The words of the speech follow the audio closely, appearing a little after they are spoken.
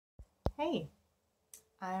Hey,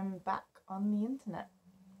 I'm back on the internet.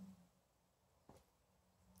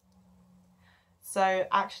 So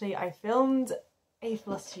actually I filmed a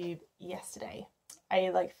Flosstube yesterday.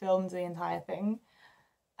 I filmed the entire thing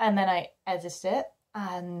and then I edited it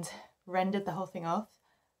and rendered the whole thing off,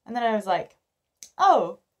 and then I was like,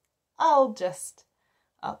 oh, I'll just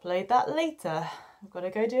upload that later. I've got to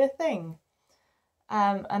go do a thing.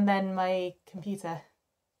 And then my computer,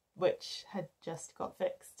 which had just got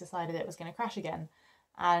fixed, decided it was going to crash again,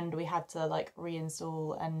 and we had to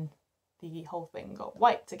reinstall, and the whole thing got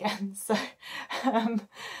wiped again. So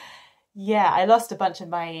yeah, I lost a bunch of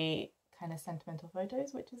my kind of sentimental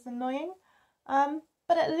photos, which is annoying,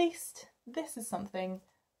 but at least this is something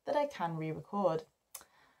that I can re-record.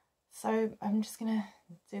 So I'm just gonna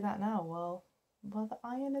do that now while the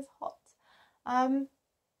iron is hot.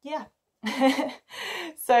 Yeah.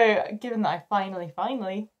 So given that I finally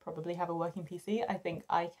probably have a working PC, I think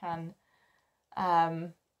I can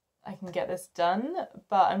get this done,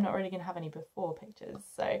 but I'm not really gonna have any before pictures.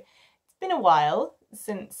 So it's been a while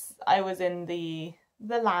since I was in the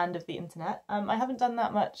land of the internet. I haven't done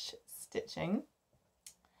that much stitching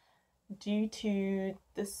due to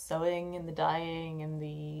the sewing and the dyeing and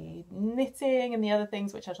the knitting and the other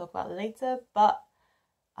things, which I'll talk about later, but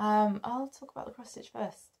I'll talk about the cross stitch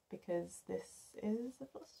first because this is a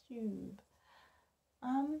Flosstube.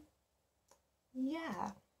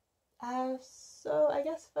 Yeah. So I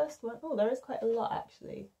guess first one, oh, there is quite a lot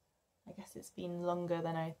actually. I guess it's been longer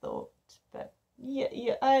than I thought, but yeah,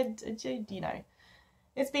 you know,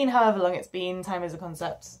 it's been however long it's been. Time is a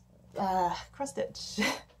concept. Cross stitch.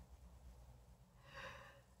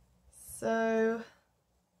 So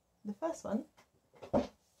the first one that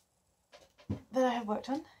I have worked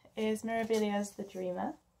on is Mirabilia's The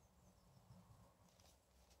Dreamer.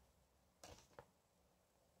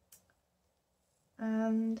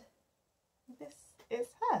 And this is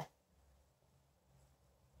her.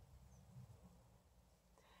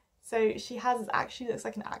 So she actually looks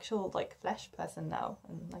like an actual flesh person now,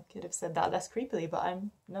 and I could have said that less creepily, but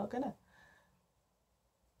I'm not gonna.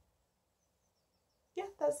 Yeah,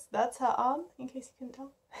 that's her arm, in case you couldn't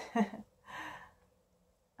tell.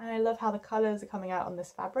 And I love how the colours are coming out on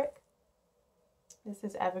this fabric. This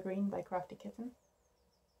is Evergreen by Crafty Kitten.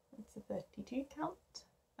 It's a 32 count,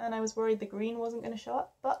 and I was worried the green wasn't going to show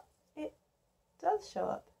up, but it does show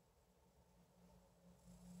up.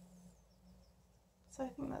 So I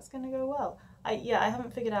think that's going to go well. I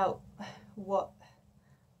haven't figured out what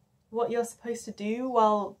you're supposed to do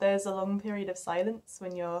while there's a long period of silence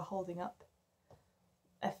when you're holding up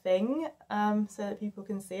a thing, so that people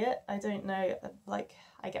can see it. I don't know,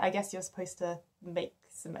 I guess you're supposed to make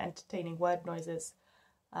some entertaining word noises,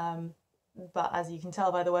 but as you can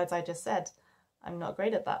tell by the words I just said, I'm not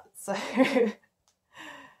great at that, so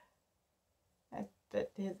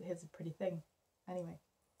but here's a pretty thing. Anyway,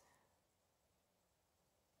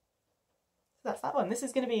 so that's that one. This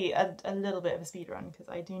is going to be a little bit of a speed run because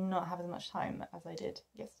I do not have as much time as I did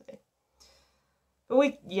yesterday. But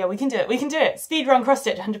we can do it. We can do it. Speed run cross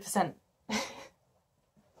stitch, 100%.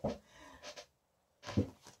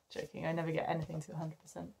 Joking. I never get anything to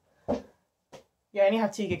 100%. Yeah, I only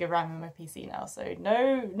have 2 GB of RAM on my PC now, so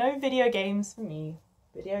no video games for me.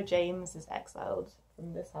 Video James is exiled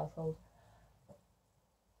from this household.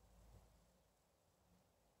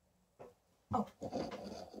 Oh.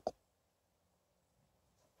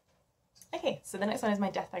 Okay, so the next one is my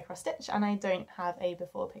Death by Cross Stitch, and I don't have a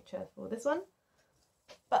before picture for this one.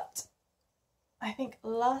 But I think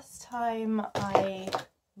last time I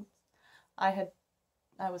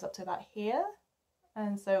was up to about here,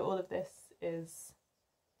 and so all of this is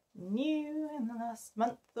new in the last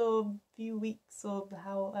month or few weeks or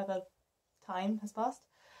however time has passed.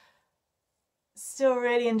 Still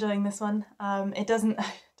really enjoying this one. It doesn't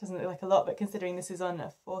look like a lot, but considering this is on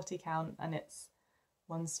a 40 count and it's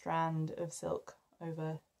 1 strand of silk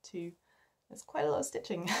over 2, there's quite a lot of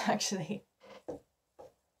stitching actually.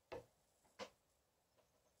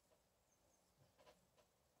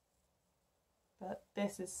 But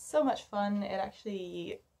this is so much fun. It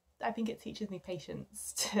actually, I think it teaches me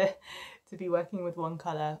patience to be working with one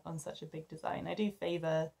colour on such a big design. I do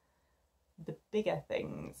favour the bigger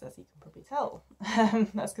things, as you can probably tell.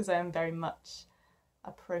 That's because I am very much a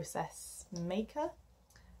process maker.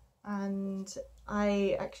 And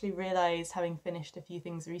I actually realised, having finished a few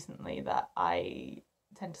things recently, that I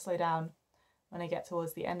tend to slow down when I get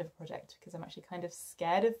towards the end of a project because I'm actually kind of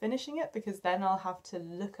scared of finishing it, because then I'll have to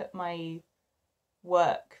look at my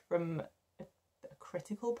work from a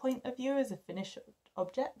critical point of view as a finished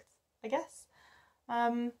object, I guess.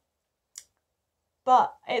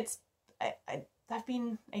 But it's I've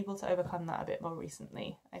been able to overcome that a bit more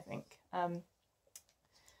recently, I think.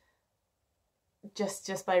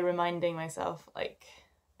 Just by reminding myself, like,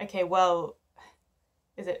 okay, well,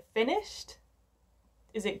 is it finished?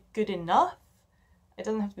 Is it good enough? It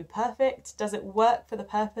doesn't have to be perfect. Does it work for the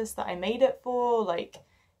purpose that I made it for? Like,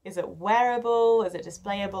 is it wearable? Is it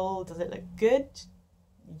displayable? Does it look good?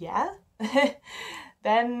 Yeah.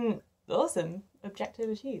 Then awesome, objective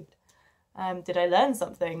achieved. Did I learn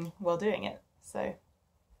something while doing it? So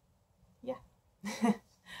yeah.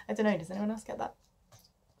 I don't know, does anyone else get that?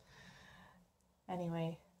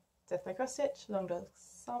 Anyway, death by cross stitch, long dog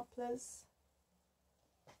samplers.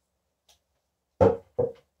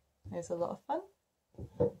 It's a lot of fun.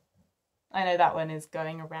 I know that one is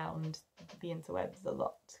going around the interwebs a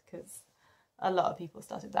lot because a lot of people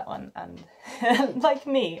started that one and like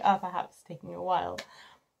me are perhaps taking a while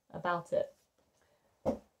about it.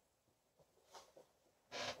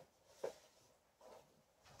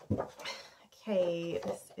 Okay,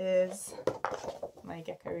 this is my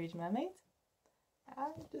Gecko Rouge mermaid.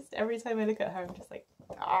 Just every time I look at her I'm just like,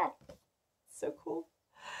 ah, so cool.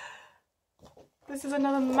 This is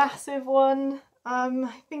another massive one.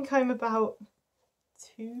 I think I'm about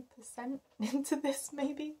 2% into this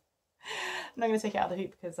maybe. I'm not going to take it out of the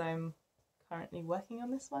hoop because I'm currently working on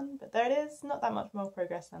this one, but there it is. Not that much more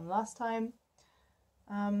progress than last time.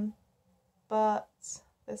 But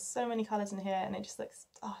there's so many colours in here and it just looks,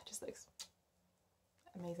 oh, it just looks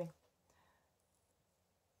amazing.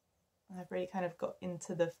 I've really kind of got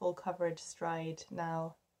into the full coverage stride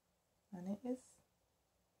now and it is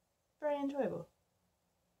very enjoyable.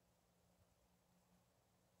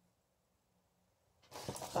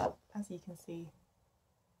 But as you can see,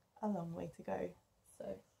 a long way to go, so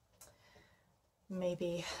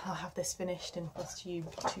maybe I'll have this finished in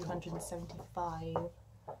Flosstube 275.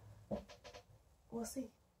 We'll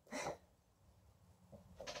see.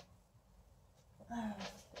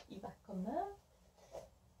 Put you back on there.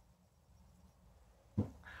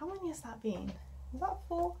 How many has that been? Is that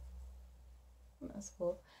 4? I think that's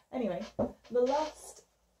 4. Anyway, the last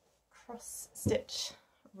cross stitch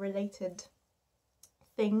related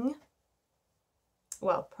thing,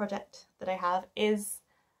 well, project that I have is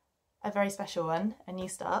a very special one, a new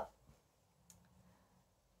start.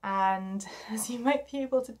 And as you might be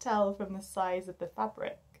able to tell from the size of the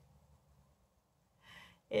fabric,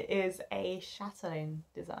 it is a Chatelaine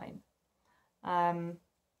design. And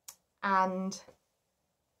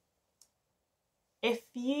if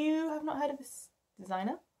you have not heard of this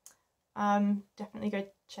designer, definitely go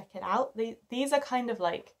check it out. These are kind of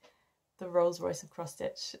like the Rolls Royce of cross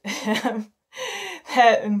stitch,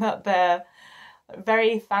 in that they're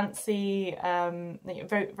very fancy,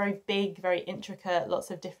 very big, very intricate,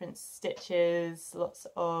 lots of different stitches, lots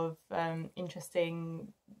of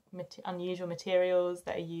interesting, unusual materials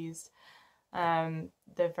that are used.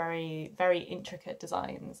 They're very, very intricate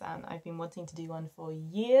designs, and I've been wanting to do one for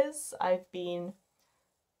years. I've been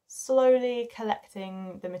slowly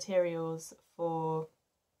collecting the materials for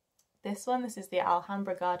this one. This is the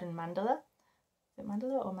Alhambra Garden mandala. Is it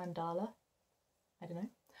mandala or mandala? I don't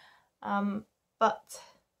know. But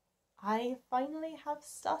I finally have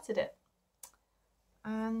started it,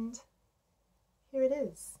 and here it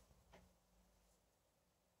is.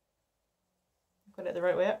 I've got it the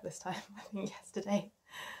right way up this time. I think yesterday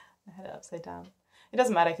I had it upside down. It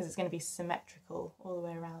doesn't matter because it's going to be symmetrical all the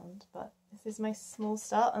way around, but this is my small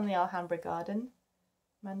start on the Alhambra Garden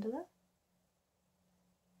mandala.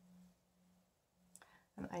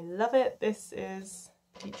 And I love it. This is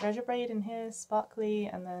the treasure braid in here, sparkly,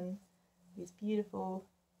 and then these beautiful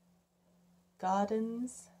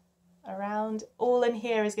gardens around. All in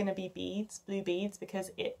here is going to be beads, blue beads,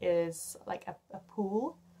 because it is like a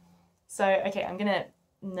pool. So, okay, I'm going to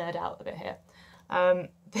nerd out a bit here.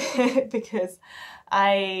 Because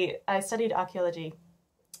I studied archaeology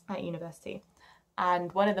at university,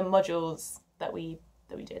 and one of the modules that we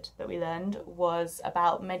learned was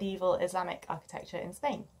about medieval Islamic architecture in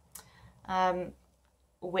Spain,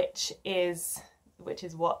 which is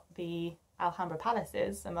what the Alhambra Palace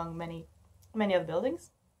is, among many other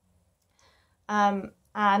buildings.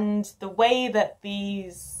 And the way that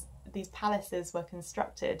these palaces were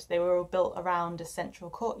constructed, they were all built around a central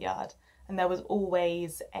courtyard, and there was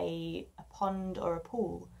always a pond or a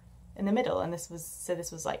pool in the middle, and this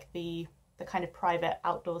was like the kind of private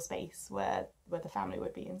outdoor space where the family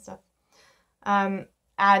would be and stuff. And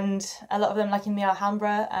a lot of them, like in the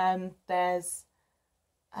Alhambra, there's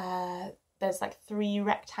like 3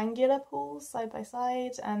 rectangular pools side by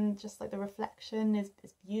side, and just like the reflection is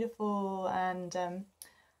beautiful. And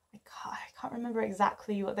I can't remember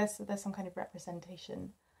exactly what there's some kind of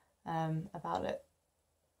representation about it,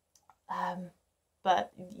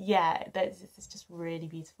 But yeah, it's just really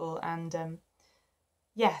beautiful. And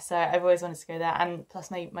yeah, so I've always wanted to go there. And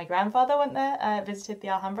plus my grandfather went there, visited the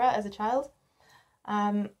Alhambra as a child,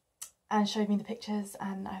 and showed me the pictures,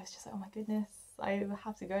 and I was just like, oh my goodness, I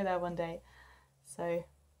have to go there one day. So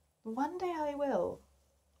one day I will,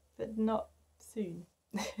 but not soon.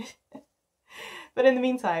 But in the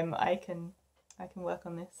meantime, I can work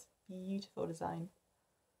on this beautiful design.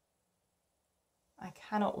 I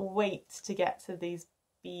cannot wait to get to these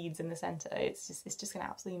beads in the centre. It's just going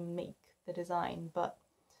to absolutely make the design. But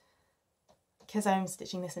because I'm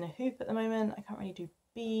stitching this in a hoop at the moment, I can't really do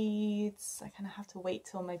beads. I kind of have to wait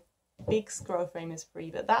till my big scroll frame is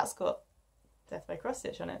free, but that's got Death by Cross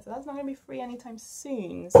Stitch on it, so that's not going to be free anytime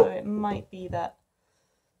soon. So it might be that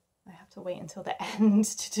I have to wait until the end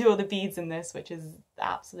to do all the beads in this, which is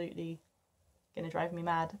absolutely going to drive me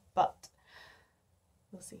mad, but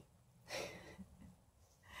we'll see.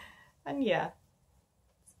 And yeah,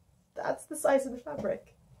 that's the size of the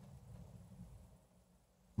fabric.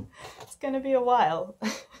 It's going to be a while.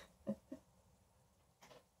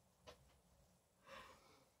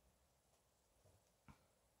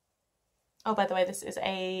 Oh, by the way, this is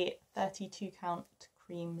a 32 count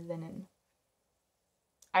cream linen.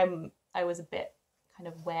 I was a bit kind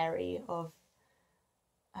of wary of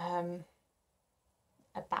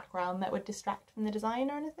a background that would distract from the design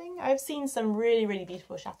or anything. I've seen some really, really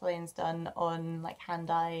beautiful chatelaines done on like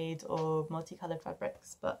hand-dyed or multicoloured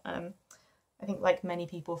fabrics, but I think like many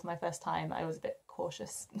people for my first time, I was a bit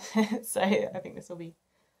cautious. So I think this will be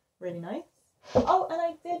really nice. Oh, and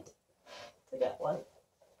I did forget one.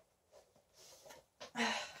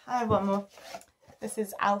 I have one more. This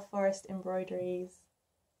is Al Forest Embroideries,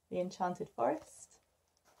 The Enchanted Forest.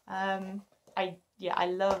 I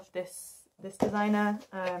love this designer.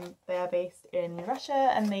 They are based in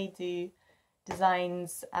Russia, and they do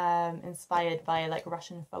designs inspired by like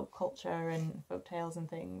Russian folk culture and folk tales and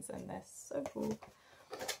things, and they're so cool.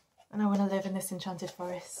 And I want to live in this enchanted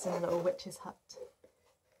forest in a little witch's hut.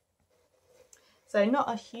 So not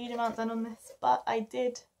a huge amount done on this, but I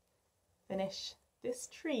did finish this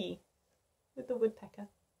tree with the woodpecker.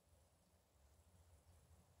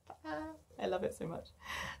 I love it so much.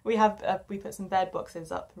 We put some bird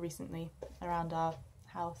boxes up recently around our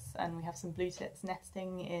house, and we have some blue tits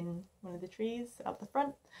nesting in one of the trees up the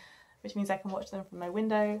front, which means I can watch them from my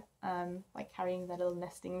window, like carrying their little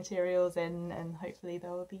nesting materials in, and hopefully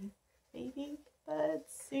there will be baby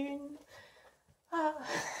birds soon.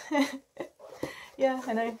 Yeah,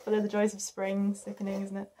 I know, full of the joys of spring, sickening,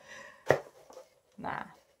 isn't it? Nah,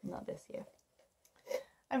 not this year.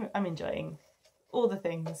 I'm enjoying all the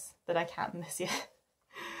things that I can this year.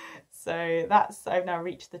 So I've now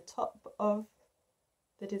reached the top of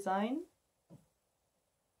the design,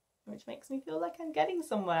 which makes me feel like I'm getting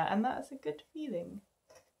somewhere, and that's a good feeling.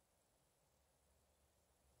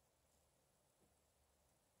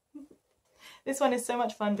 This one is so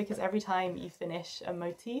much fun because every time you finish a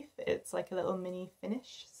motif, it's like a little mini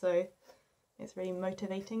finish, so it's really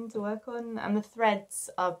motivating to work on. And the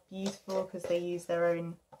threads are beautiful because they use their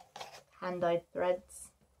own hand-dyed threads,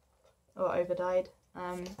 or over-dyed,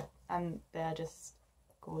 and they're just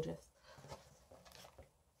gorgeous.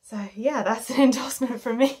 So yeah, that's an endorsement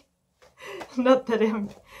from me. Not that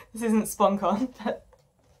this isn't SponCon, but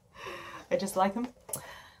I just like them.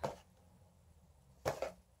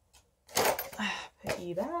 Put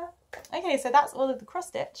you there. Okay, so that's all of the cross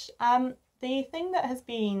stitch. The thing that has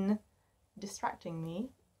been distracting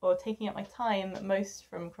me, or taking up my time most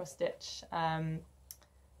from cross stitch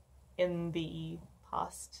in the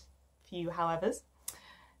past few howevers,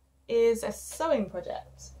 is a sewing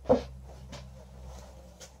project.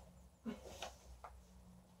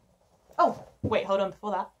 Oh, wait, hold on,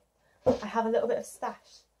 before that, I have a little bit of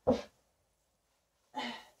stash.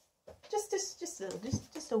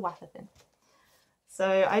 Just a wafer thin.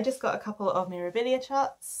 So I just got a couple of Mirabilia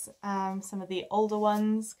charts, some of the older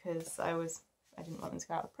ones, because I didn't want them to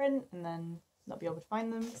go out of print and then not be able to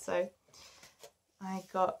find them. So I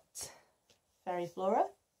got Fairy Flora,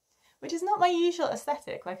 which is not my usual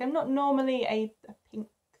aesthetic. Like, I'm not normally a pink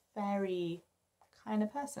fairy kind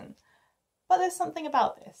of person, but there's something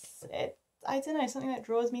about this. I don't know, something that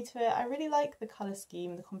draws me to it. I really like the colour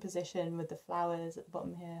scheme, the composition with the flowers at the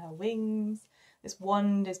bottom here, her wings. This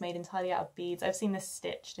wand is made entirely out of beads. I've seen this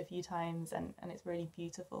stitched a few times, and it's really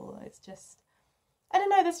beautiful. It's just, I don't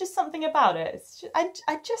know, there's just something about it. It's just,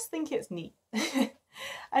 I just think it's neat.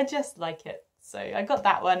 I just like it. So I got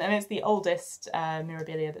that one, and it's the oldest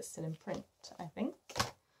Mirabilia that's still in print, I think.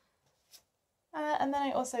 And then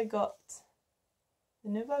I also got the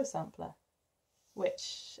Nouveau sampler,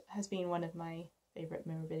 which has been one of my favourite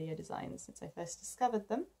Mirabilia designs since I first discovered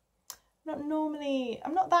them. I'm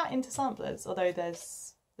not that into samplers, although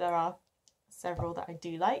there are several that I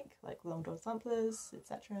do like long drawn samplers,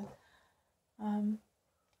 etc. And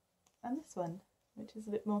this one, which is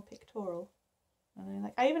a bit more pictorial.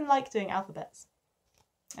 And I even like doing alphabets.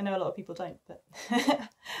 I know a lot of people don't, but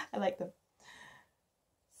I like them.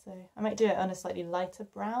 So I might do it on a slightly lighter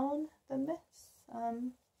brown than this. I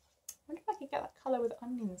wonder if I could get that colour with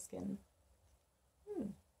onion skin.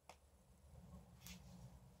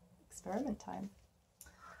 Experiment time.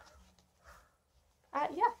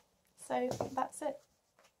 Yeah, so that's it.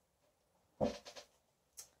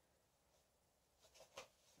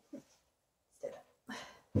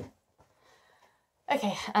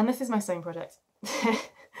 Okay, and this is my sewing project.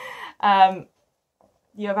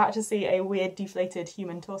 You're about to see a weird deflated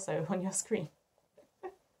human torso on your screen.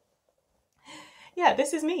 Yeah,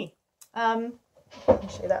 this is me. Let me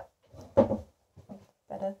show you that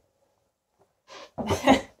better.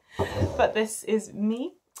 But this is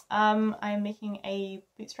me. I'm making a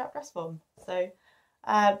bootstrap dress form. So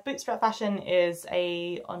Bootstrap Fashion is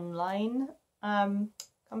a online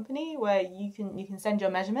company where you can send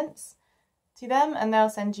your measurements to them and they'll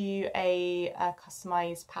send you a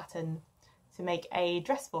customized pattern to make a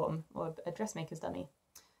dress form or a dressmaker's dummy.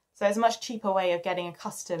 So it's a much cheaper way of getting a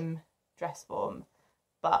custom dress form,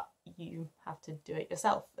 but you have to do it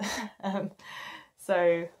yourself.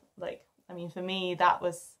 So I mean, for me, that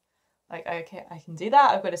was like, okay, I can do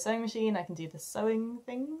that. I've got a sewing machine, I can do the sewing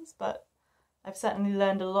things, but I've certainly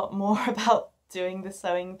learned a lot more about doing the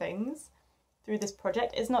sewing things through this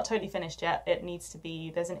project. It's not totally finished yet. It needs to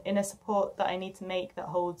be, there's an inner support that I need to make that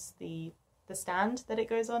holds the stand that it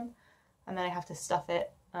goes on, and then I have to stuff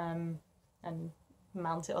it and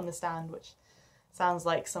mount it on the stand, which sounds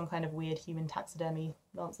like some kind of weird human taxidermy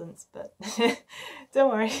nonsense, but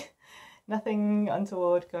don't worry, nothing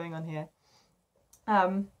untoward going on here.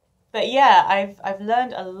 But yeah, I've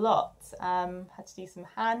learned a lot. Had to do some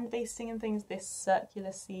hand basting and things. This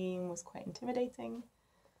circular seam was quite intimidating.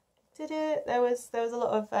 Did it? There was a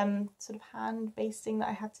lot of sort of hand basting that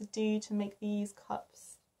I had to do to make these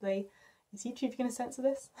cups. Is YouTube going to censor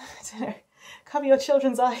this? I don't know. Cover your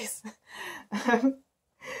children's eyes.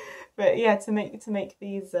 But yeah, to make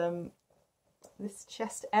these this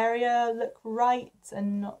chest area look right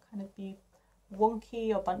and not kind of be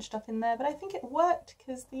wonky or bunched up in there, but I think it worked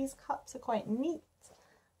because these cups are quite neat.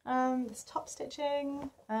 This top stitching,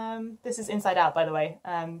 this is inside out, by the way,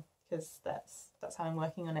 because that's how I'm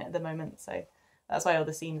working on it at the moment, so that's why all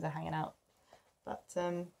the seams are hanging out. But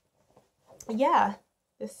yeah,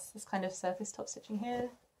 this kind of surface top stitching here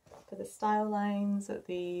for the style lines at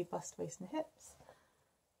the bust, waist and hips.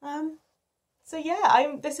 So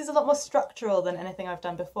yeah, this is a lot more structural than anything I've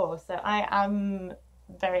done before, so I am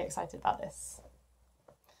very excited about this.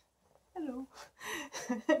 Hello.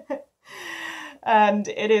 And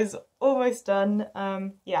it is almost done.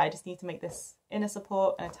 Yeah, I just need to make this inner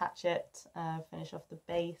support and attach it, finish off the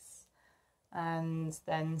base, and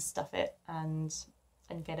then stuff it and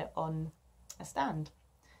get it on a stand.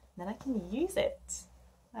 And then I can use it.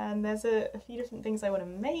 And there's a few different things I want to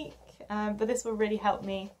make, but this will really help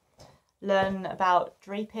me learn about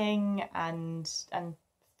draping and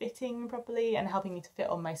fitting properly and helping me to fit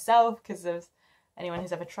on myself, because anyone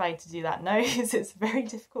who's ever tried to do that knows it's very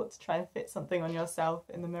difficult to try and fit something on yourself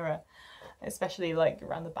in the mirror, especially like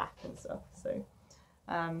around the back and stuff. So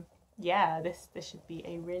yeah, this should be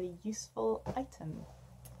a really useful item.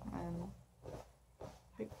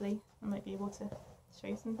 Hopefully I might be able to show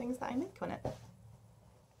you some things that I make on it.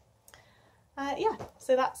 Yeah,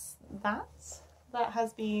 so that's that. That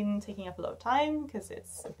has been taking up a lot of time because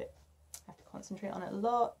it's a bit, I have to concentrate on it a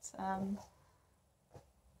lot.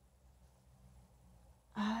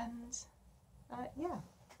 Yeah,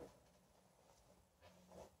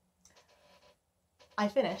 I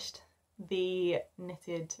finished the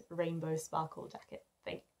knitted rainbow sparkle jacket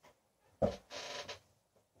thing.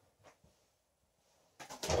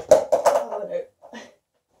 Oh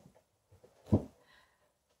no.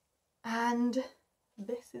 And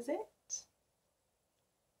this is it.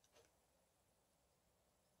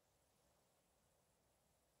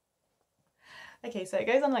 Okay, so it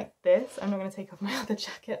goes on like this. I'm not going to take off my other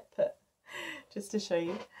jacket, but just to show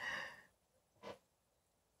you.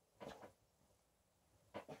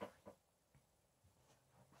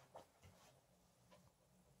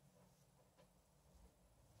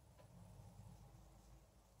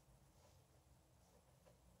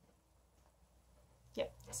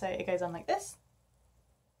 Yep, so it goes on like this.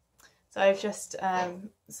 So I've just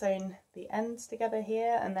sewn the ends together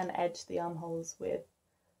here and then edged the armholes with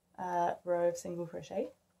row of single crochet.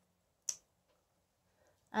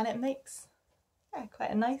 and it makes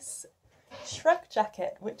quite a nice shrug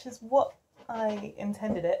jacket, which is what I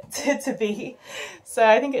intended it to be. So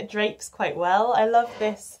I think it drapes quite well. I love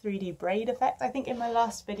this 3D braid effect. I think in my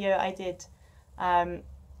last video I did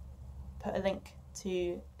put a link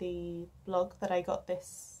to the blog that I got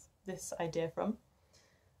this idea from.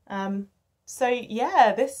 So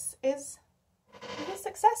yeah, this is a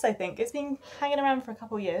success, I think. It's been hanging around for a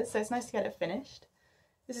couple of years, so it's nice to get it finished.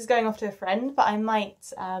 This is going off to a friend, but I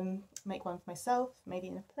might make one for myself, maybe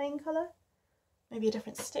in a plain colour, maybe a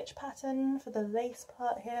different stitch pattern for the lace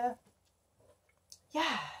part here.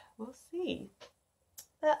 Yeah, we'll see.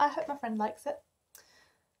 But I hope my friend likes it.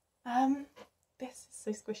 This is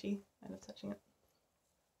so squishy, I love touching it.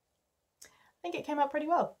 I think it came out pretty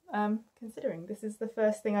well, considering this is the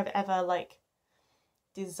first thing I've ever like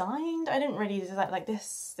designed. I didn't really design like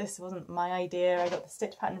this wasn't my idea. I got the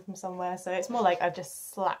stitch pattern from somewhere, so it's more like I've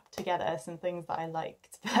just slapped together some things that I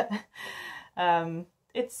liked. But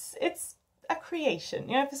it's a creation,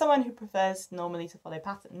 you know, for someone who prefers normally to follow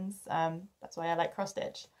patterns. That's why I like cross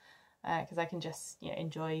stitch, because I can just, you know,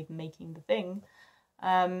 enjoy making the thing.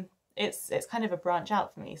 It's kind of a branch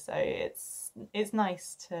out for me, so it's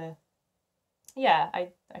nice to, yeah,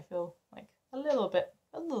 I feel like a little bit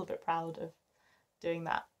proud of doing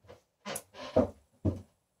that.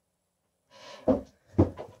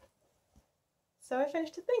 So I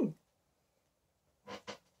finished the thing.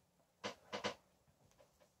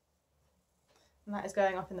 And that is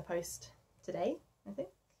going off in the post today, I think.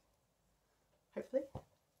 Hopefully.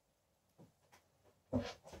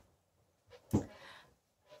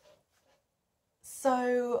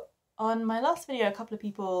 So on my last video, a couple of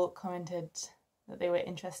people commented that they were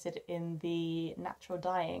interested in the natural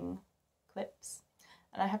dyeing clips,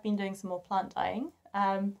 and I have been doing some more plant dyeing.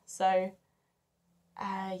 Yeah,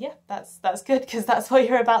 that's good, because that's what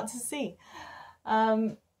you're about to see.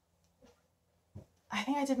 I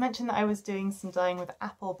think I did mention that I was doing some dyeing with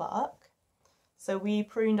apple bark. So we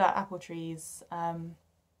pruned our apple trees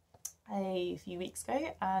a few weeks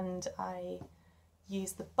ago, and I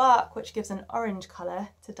used the bark, which gives an orange colour,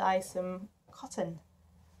 to dye some cotton,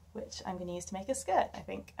 which I'm going to use to make a skirt, I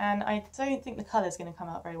think. And I don't think the colour is going to come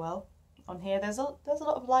out very well on here. There's a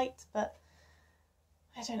lot of light, but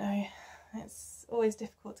I don't know. It's always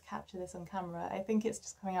difficult to capture this on camera. I think it's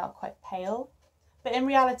just coming out quite pale. But in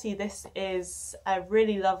reality, this is a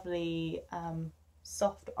really lovely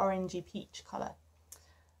soft orangey peach colour.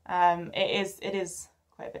 It is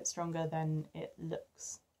quite a bit stronger than it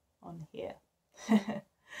looks on here.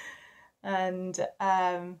 And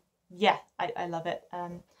yeah, I love it.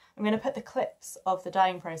 I'm going to put the clips of the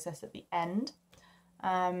dyeing process at the end.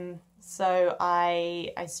 So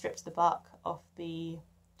I stripped the bark off the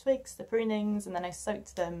twigs, the prunings, and then I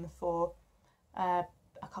soaked them for a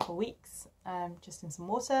couple of weeks just in some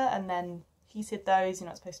water, and then heated those. You're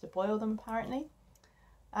not supposed to boil them, apparently.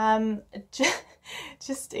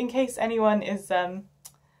 Just in case anyone is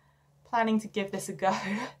planning to give this a go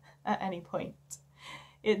at any point.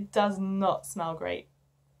 It does not smell great.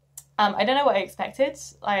 I don't know what I expected.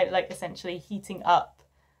 I like essentially heating up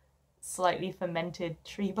slightly fermented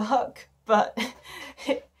tree bark, but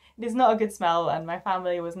it is not a good smell, and my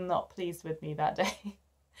family was not pleased with me that day.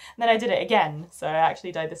 And then I did it again, so I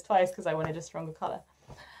actually dyed this twice because I wanted a stronger colour.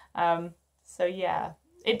 So yeah,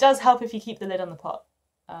 it does help if you keep the lid on the pot.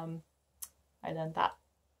 I learned that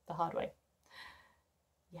the hard way.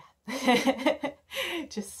 Yeah,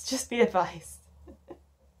 just be advised.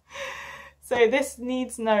 So this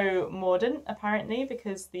needs no mordant, apparently,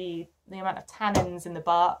 because the amount of tannins in the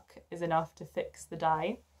bark is enough to fix the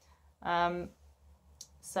dye.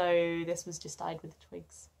 So this was just dyed with the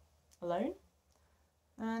twigs alone.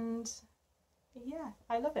 And yeah,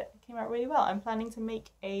 I love it. It came out really well. I'm planning to make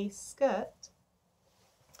a skirt,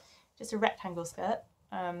 just a rectangle skirt.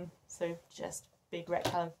 So just big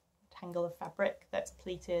rectangle of fabric that's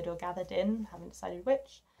pleated or gathered in, haven't decided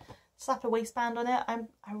which. Slap a waistband on it. I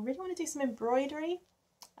really want to do some embroidery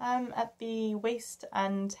at the waist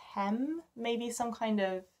and hem, maybe some kind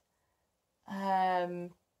of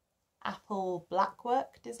apple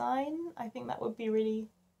blackwork design. I think that would be really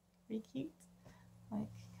cute. Like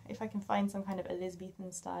if I can find some kind of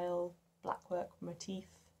Elizabethan style blackwork motif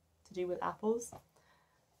to do with apples.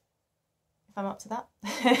 If I'm up to that,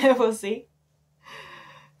 we'll see.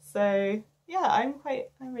 So yeah, I'm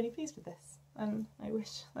really pleased with this, and I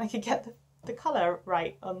wish I could get the colour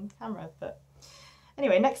right on camera. But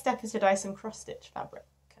anyway, next step is to dye some cross stitch fabric,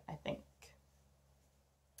 I think,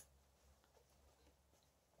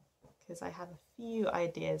 because I have a few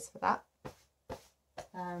ideas for that.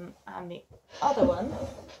 And the other one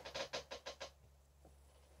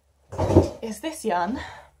is this yarn,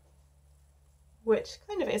 which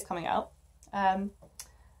kind of is coming out. And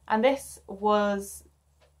this was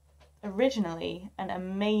originally an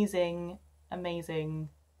amazing, amazing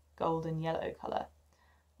golden yellow colour,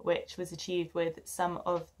 which was achieved with some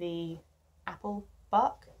of the apple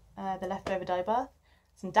bark, the leftover dye bark,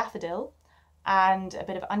 some daffodil, and a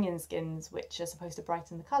bit of onion skins, which are supposed to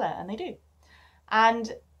brighten the colour, and they do.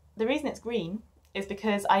 And the reason it's green is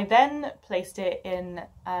because I then placed it in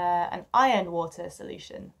an iron water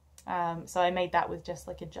solution. So I made that with just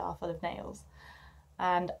like a jar full of nails.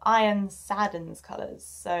 And iron saddens colours,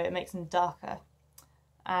 so it makes them darker.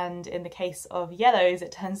 And in the case of yellows,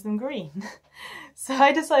 it turns them green. So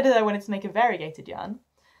I decided I wanted to make a variegated yarn,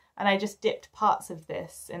 and I just dipped parts of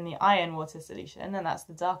this in the iron water solution, and that's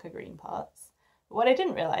the darker green parts. But what I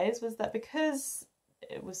didn't realise was that because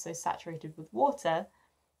it was so saturated with water,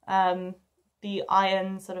 the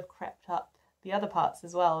iron sort of crept up the other parts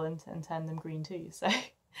as well and turned them green too. So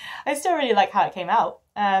I still really like how it came out.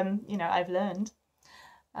 You know, I've learned.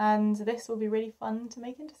 And this will be really fun to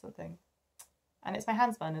make into something. And it's my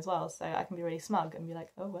hand spun as well, so I can be really smug and be like,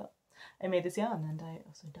 oh well, I made this yarn and I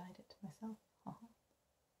also dyed it myself.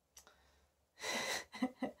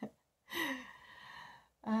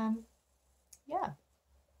 Yeah.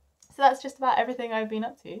 So that's just about everything I've been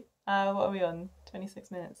up to. What are we on?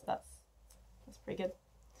 26 minutes. That's pretty good.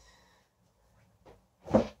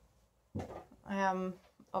 I am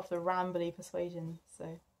of the rambly persuasion,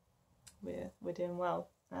 so we're doing well.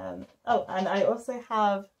 Oh, and I also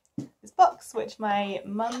have this box which my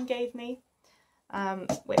mum gave me,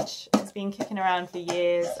 which has been kicking around for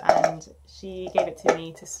years, and she gave it to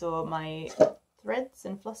me to store my threads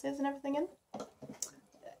and flosses and everything in.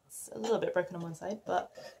 It's a little bit broken on one side,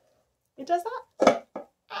 but it does that.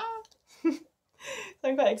 So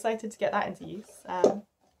I'm quite excited to get that into use.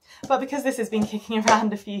 But because this has been kicking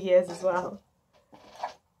around a few years as well,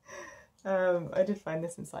 I did find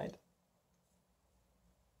this inside.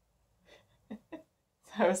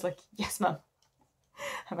 So I was like, yes, Mum,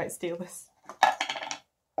 I might steal this.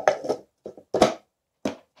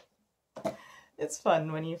 It's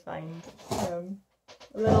fun when you find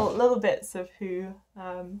little bits of who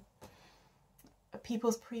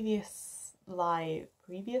people's previous lives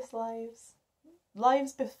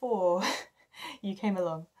before you came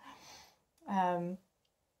along.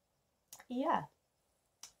 Yeah,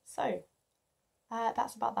 so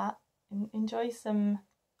that's about that. Enjoy some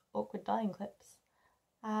awkward dyeing clips.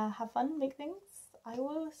 Have fun, make things. I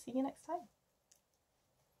will see you next time.